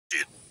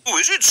Who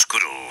is it,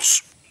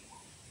 Squirrels?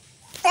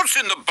 What's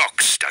in the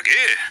box,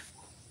 Duggee?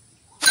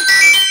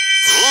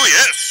 Oh,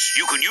 yes,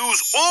 you can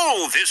use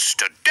all this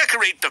to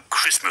decorate the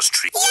Christmas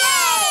tree.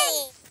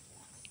 Yay!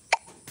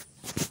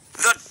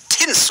 The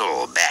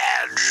Tinsel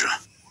Badge.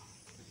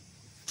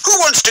 Who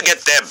wants to get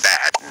their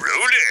badge?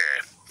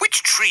 Roly,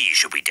 which tree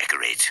should we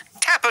decorate?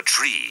 Tap a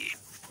tree.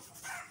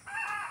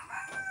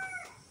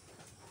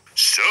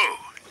 So,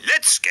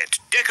 let's get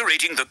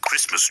decorating the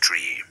Christmas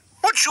tree.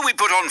 What shall we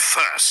put on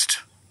first?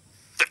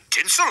 The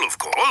tinsel, of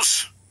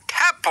course.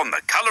 Tap on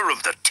the color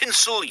of the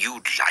tinsel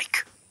you'd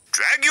like.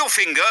 Drag your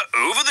finger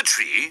over the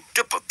tree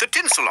to put the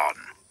tinsel on.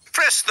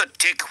 Press the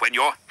tick when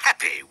you're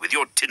happy with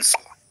your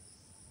tinsel.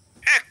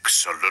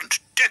 Excellent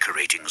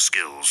decorating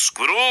skills,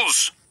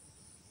 Squirrels.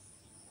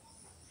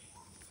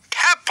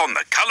 Tap on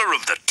the color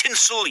of the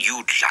tinsel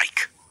you'd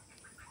like.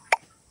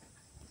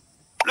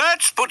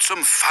 Let's put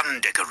some fun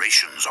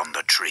decorations on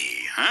the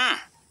tree, huh?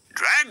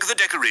 Drag the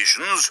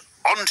decorations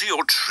onto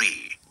your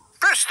tree.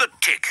 Press the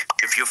tick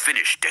if you've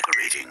finished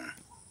decorating.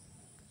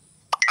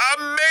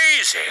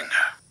 Amazing!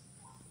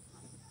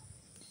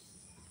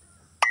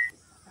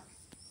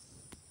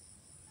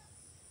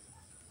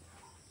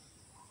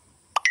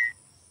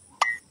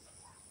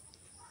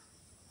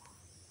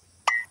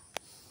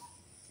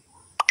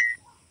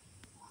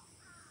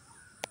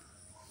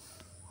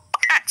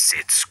 That's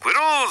it,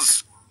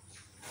 Squirrels.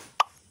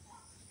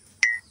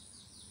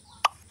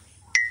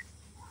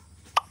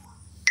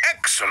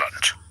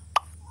 Excellent.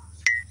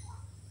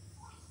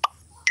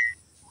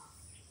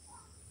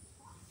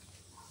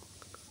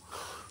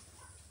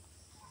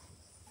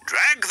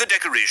 Drag the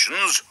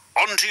decorations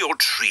onto your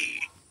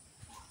tree.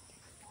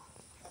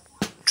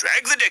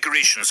 Drag the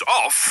decorations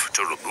off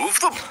to remove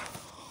them.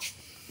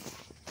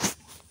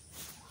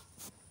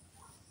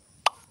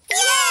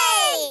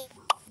 Yay!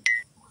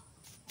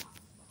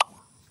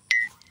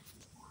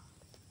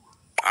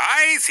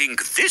 I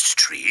think this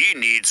tree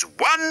needs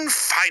one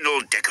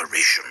final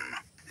decoration.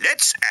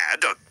 Let's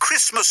add a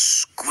Christmas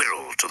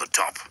squirrel to the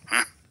top.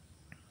 Huh?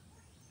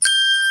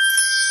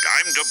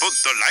 Time to put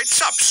the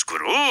lights up,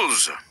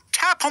 Squirrels.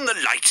 Tap on the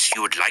lights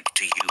you would like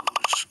to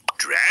use.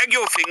 Drag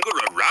your finger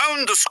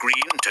around the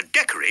screen to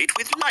decorate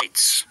with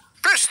lights.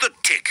 Press the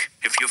tick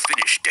if you've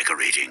finished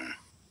decorating.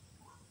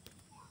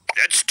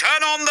 Let's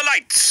turn on the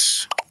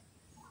lights.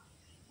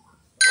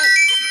 Oh,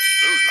 goodness,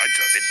 those lights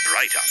are a bit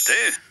bright, aren't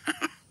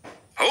they?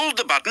 Hold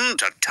the button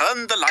to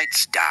turn the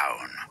lights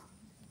down.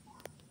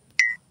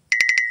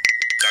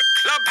 The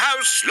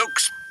clubhouse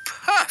looks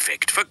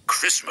perfect for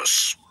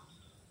Christmas.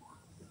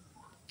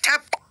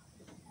 Tap.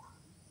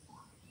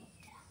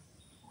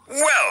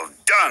 Well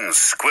done,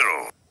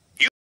 Squirrel.